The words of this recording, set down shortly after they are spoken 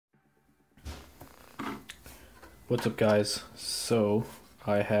What's up, guys? So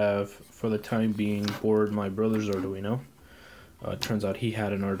I have, for the time being, borrowed my brother's Arduino. Turns out he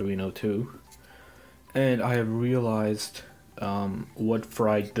had an Arduino too, and I have realized what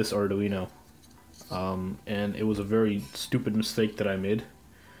fried this Arduino, and it was a very stupid mistake that I made,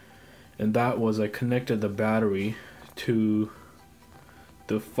 and that was I connected the battery to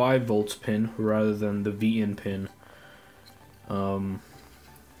the 5 volts pin rather than the VIN pin.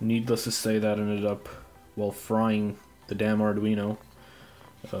 Needless to say, that ended up, well, frying the damn Arduino.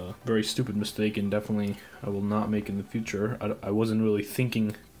 Very stupid mistake, and definitely I will not make in the future. I wasn't really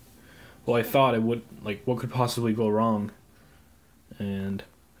thinking, well, I thought it would, like, what could possibly go wrong, and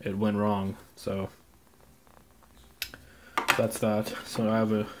it went wrong. So that's that. So I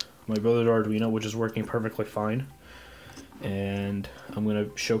have my brother's Arduino, which is working perfectly fine, and I'm gonna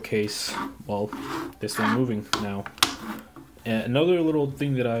showcase, well, this thing moving now. And another little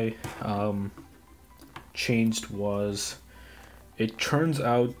thing that I changed was, it turns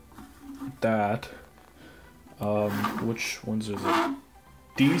out that which ones is it?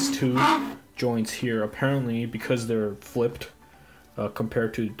 These two joints here, apparently, because they're flipped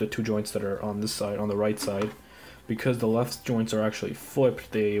compared to the two joints that are on this side, on the right side, because the left joints are actually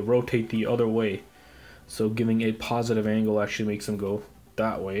flipped, they rotate the other way. So giving a positive angle actually makes them go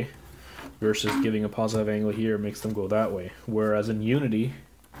that way, versus giving a positive angle here makes them go that way. Whereas in Unity,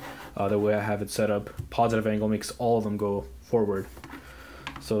 the way I have it set up, positive angle makes all of them go forward.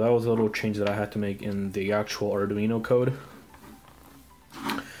 So that was a little change that I had to make in the actual Arduino code.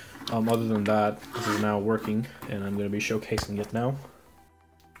 Other than that, this is now working, and I'm going to be showcasing it now.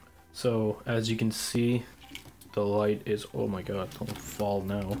 So as you can see, the light is, oh my god, don't fall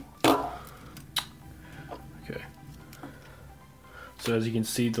now. Okay. So as you can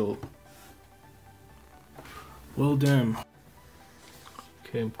see, well, damn.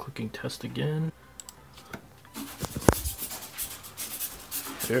 Okay, I'm clicking test again.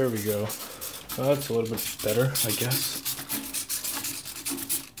 There we go. That's a little bit better, I guess.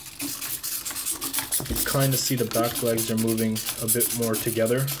 You kind of see the back legs are moving a bit more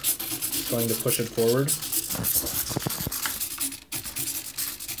together, trying to push it forward.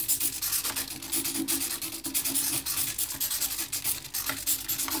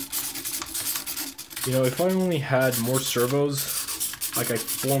 You know, if I only had more servos, like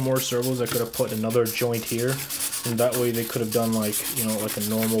 4 more servos, I could have put another joint here, and that way they could have done, like, you know, like a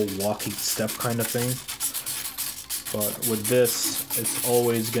normal walking step kind of thing. But with this, it's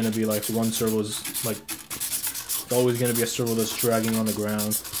always going to be like one servo's, like, it's always going to be a servo that's dragging on the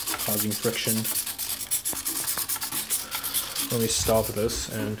ground, causing friction. Let me stop this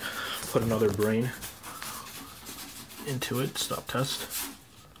and put another brain into it. Stop test.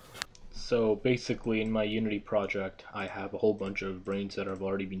 So basically, in my Unity project, I have a whole bunch of brains that have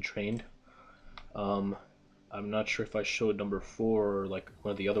already been trained. I'm not sure if I showed number 4 or like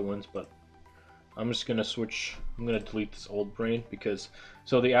one of the other ones, but I'm just gonna switch. I'm gonna delete this old brain, because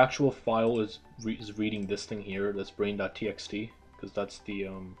so the actual file is reading this thing here, this brain.txt, because that's the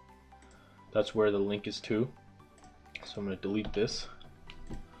that's where the link is to. So I'm gonna delete this,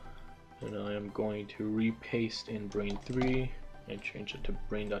 and I am going to repaste in brain3 and change it to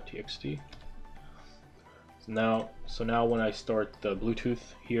brain.txt. So now when I start the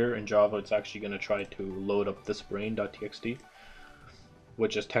Bluetooth here in Java, it's actually going to try to load up this brain.txt,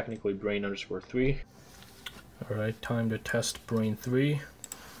 which is technically brain_3. Alright, time to test brain3.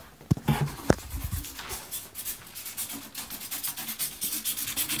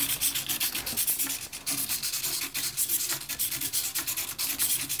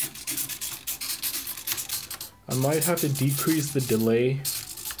 I might have to decrease the delay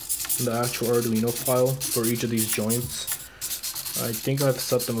in the actual Arduino file for each of these joints. I think I've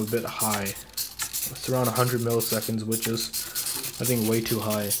set them a bit high. It's around 100 milliseconds, which is, I think, way too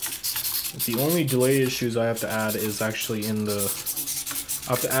high. The only delay issues I have to add is actually in the...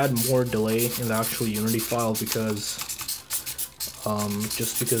 I have to add more delay in the actual Unity file, because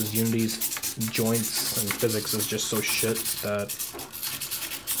just because Unity's joints and physics is just so shit that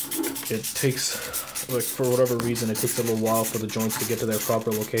it takes, like, for whatever reason, it takes a little while for the joints to get to their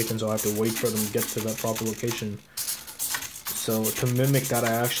proper location, so I have to wait for them to get to that proper location. So to mimic that,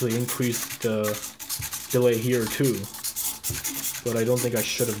 I actually increased the delay here too, but I don't think I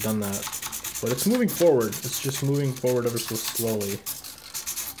should have done that. But it's moving forward. It's just moving forward ever so slowly.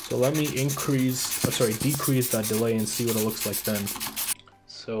 So let me decrease that delay and see what it looks like then.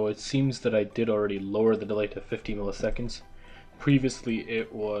 So it seems that I did already lower the delay to 50 milliseconds. Previously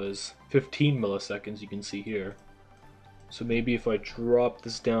it was 15 milliseconds, you can see here. So maybe if I drop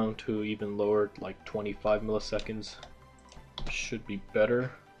this down to even lower, like 25 milliseconds, it should be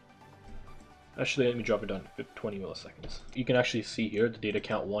better. Actually, let me drop it down to 20 milliseconds. You can actually see here the data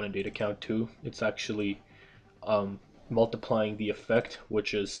count 1 and data count 2. It's actually multiplying the effect,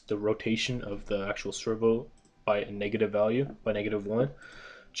 which is the rotation of the actual servo by a negative value, by -1,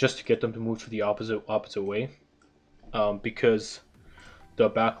 just to get them to move to the opposite way, because the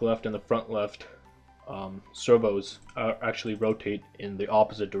back left and the front left servos actually rotate in the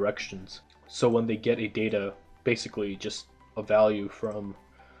opposite directions. So when they get a data, basically just a value from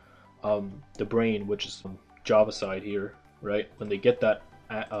the brain, which is Java side here, right? When they get that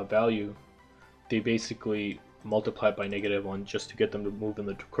value, they basically multiply it by -1 just to get them to move in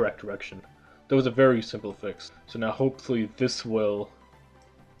the correct direction. That was a very simple fix. So now hopefully this will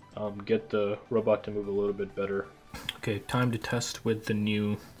get the robot to move a little bit better. Okay, time to test with the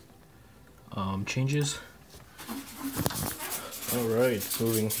new changes. Alright, it's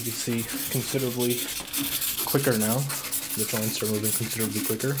moving, you can see, considerably quicker now. The joints are moving considerably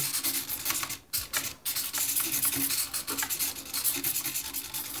quicker.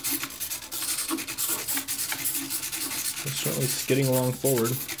 It's certainly skidding along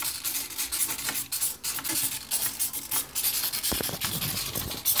forward.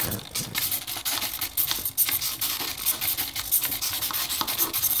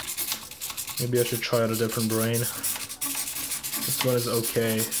 Maybe I should try out a different brain. This one is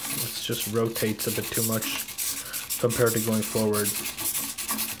okay. It just rotates a bit too much compared to going forward.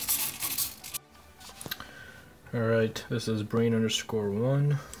 Alright, this is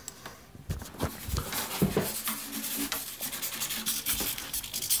brain_1.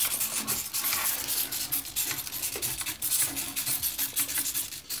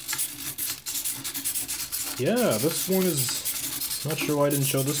 Yeah, this one is... Not sure why I didn't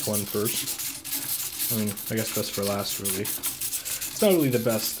show this one first. I mean, I guess best for last, really. It's not really the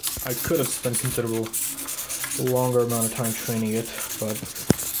best. I could have spent considerable longer amount of time training it, but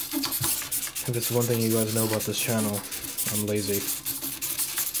if it's one thing you guys know about this channel, I'm lazy.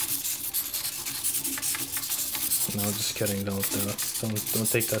 No, just kidding. Don't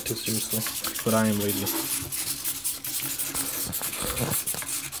take that too seriously. But I am lazy.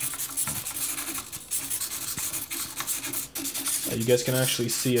 You guys can actually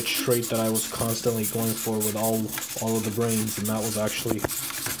see a trait that I was constantly going for with all of the brains, and that was actually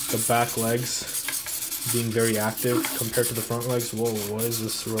the back legs being very active compared to the front legs. Whoa, why is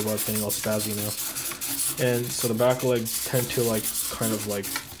this robot getting all spazzy now? And so the back legs tend to kind of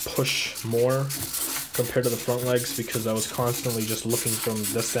push more compared to the front legs, because I was constantly just looking from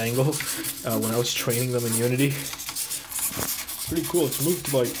this angle when I was training them in Unity. Pretty cool. It's moved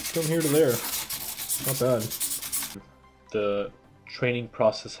from here to there. Not bad. The training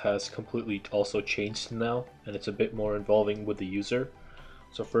process has completely also changed now, and it's a bit more involving with the user.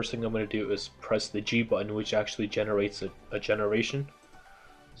 So first thing I'm going to do is press the G button, which actually generates a generation.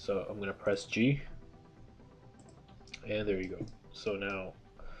 So I'm going to press G, and there you go. So now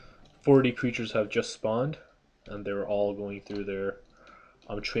 40 creatures have just spawned, and they're all going through their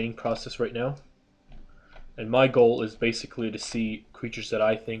training process right now. And my goal is basically to see creatures that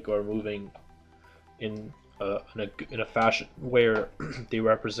I think are moving in a fashion where they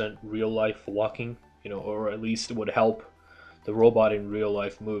represent real life walking, or at least it would help the robot in real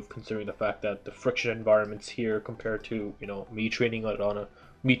life move, considering the fact that the friction environments here compared to me training it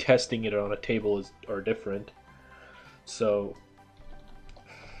me testing it on a table are different. So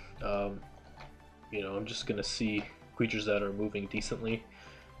I'm just gonna see creatures that are moving decently.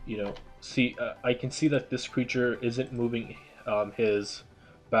 I can see that this creature isn't moving his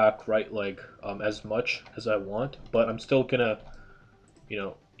back right leg as much as I want, but I'm still gonna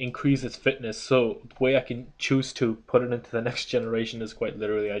increase its fitness. So the way I can choose to put it into the next generation is quite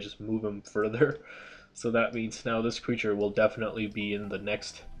literally I just move him further. So that means now this creature will definitely be in the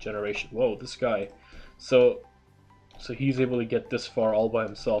next generation. Whoa, this guy. So he's able to get this far all by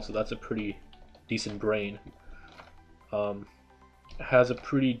himself, so that's a pretty decent brain. Has a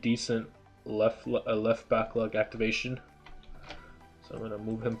pretty decent left back leg activation. So I'm going to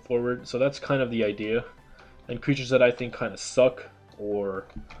move him forward. So that's kind of the idea. And creatures that I think kind of suck or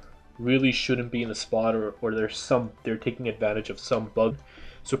really shouldn't be in the spot, or they're taking advantage of some bug.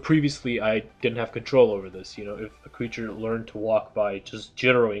 So previously I didn't have control over this. If a creature learned to walk by just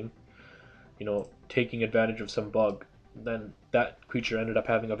jittering, taking advantage of some bug, then that creature ended up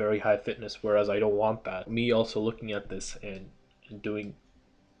having a very high fitness, whereas I don't want that. Me also looking at this and doing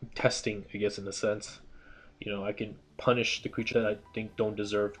testing, I guess, in a sense, I can punish the creature that I think don't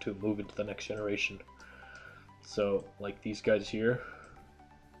deserve to move into the next generation. So like these guys here,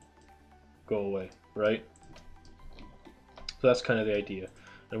 go away, right? So that's kind of the idea.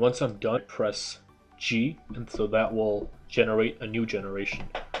 And once I'm done, press G, and so that will generate a new generation.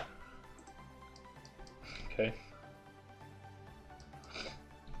 Okay.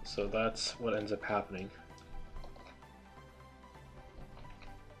 So that's what ends up happening.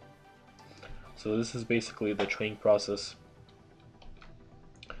 So this is basically the training process.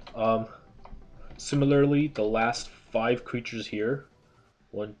 Similarly, the last 5 creatures here,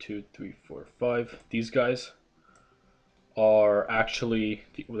 1, 2, 3, 4, 5, these guys are actually,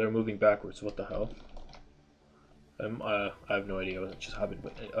 they're moving backwards. What the hell? I have no idea what just happened,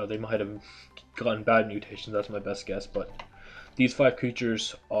 but they might have gotten bad mutations. That's my best guess. But these 5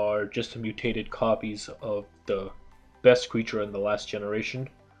 creatures are just mutated copies of the best creature in the last generation.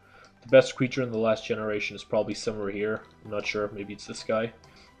 The best creature in the last generation is probably somewhere here. I'm not sure. Maybe it's this guy.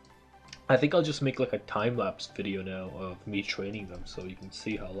 I think I'll just make like a time-lapse video now of me training them so you can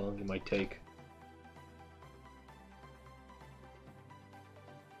see how long it might take.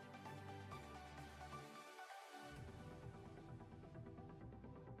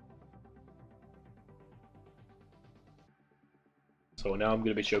 So now I'm going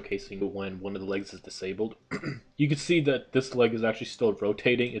to be showcasing when one of the legs is disabled. You can see that this leg is actually still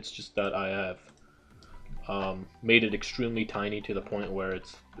rotating, it's just that I have made it extremely tiny to the point where it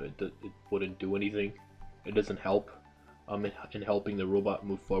wouldn't do anything. It doesn't help in helping the robot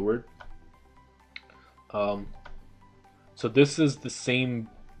move forward. So this is the same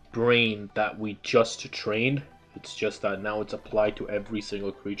brain that we just trained. It's just that now it's applied to every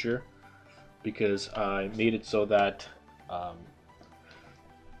single creature because I made it so that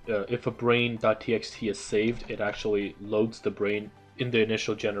if a brain.txt is saved, it actually loads the brain in the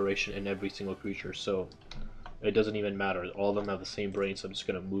initial generation in every single creature. So it doesn't even matter. All of them have the same brain, so I'm just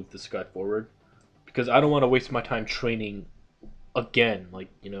going to move this guy forward. Because I don't want to waste my time training again, like,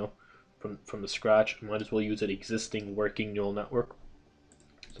 you know, from the scratch. I might as well use an existing working neural network.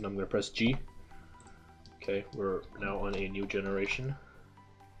 So now I'm going to press G. Okay, we're now on a new generation.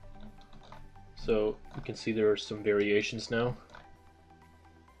 So you can see there are some variations now.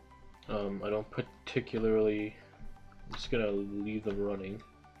 I don't particularly... I'm just going to leave them running.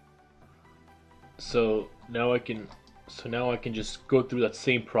 So now I can just go through that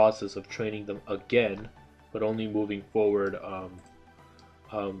same process of training them again, but only moving forward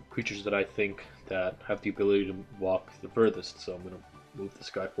creatures that I think that have the ability to walk the furthest. So I'm going to move this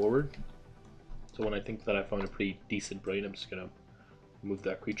guy forward. So when I think that I found a pretty decent brain, I'm just going to move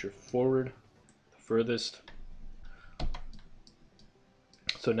that creature forward the furthest.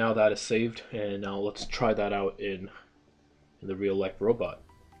 So now that is saved, and now let's try that out in the real life robot.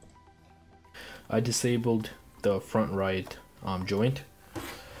 I disabled the front right joint.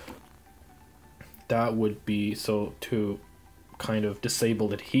 That would be, so to kind of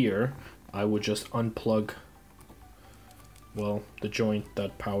disable it here, I would just unplug, well, the joint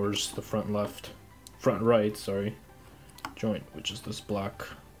that powers the front right, sorry, joint, which is this black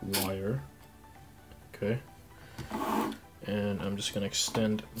wire. Okay. And I'm just going to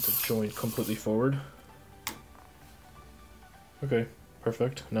extend the joint completely forward. Okay,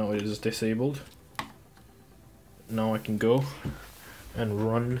 perfect. Now it is disabled. Now I can go and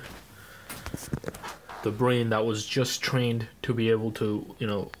run the brain that was just trained to be able to, you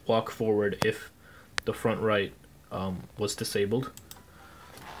know, walk forward if the front right was disabled.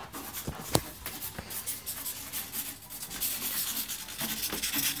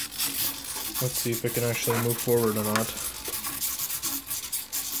 Let's see if it can actually move forward or not.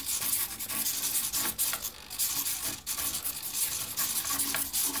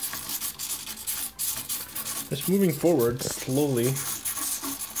 It's moving forward slowly.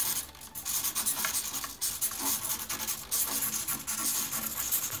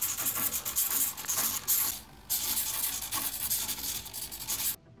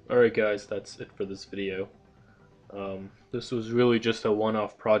 Alright guys, that's it for this video. This was really just a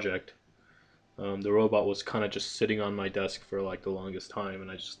one-off project. The robot was kind of just sitting on my desk for like the longest time,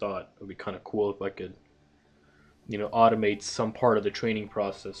 and I just thought it would be kind of cool if I could, you know, automate some part of the training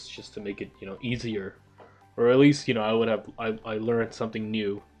process just to make it, you know, easier. Or at least, you know, I learned something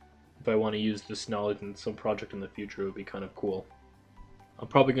new. If I want to use this knowledge in some project in the future, it would be kind of cool. I'm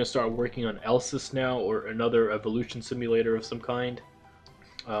probably going to start working on ELSIS now, or another evolution simulator of some kind.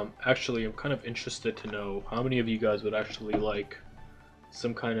 Actually, I'm kind of interested to know how many of you guys would actually like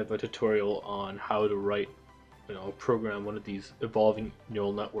some kind of a tutorial on how to write, you know, program one of these evolving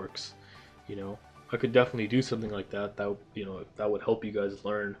neural networks. You know, I could definitely do something like that. That, you know, that would help you guys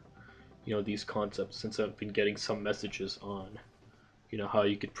learn, you know, these concepts, since I've been getting some messages on, you know, how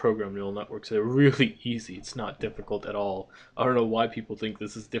you could program neural networks. They're really easy. It's not difficult at all. I don't know why people think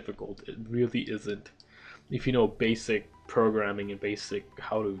this is difficult. It really isn't. If you know basic programming and basic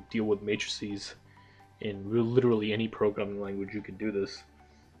how to deal with matrices in literally any programming language, you can do this.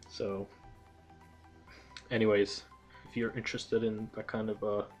 So Anyways, if you're interested in that kind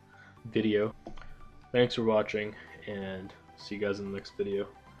of video, thanks for watching, and see you guys in the next video.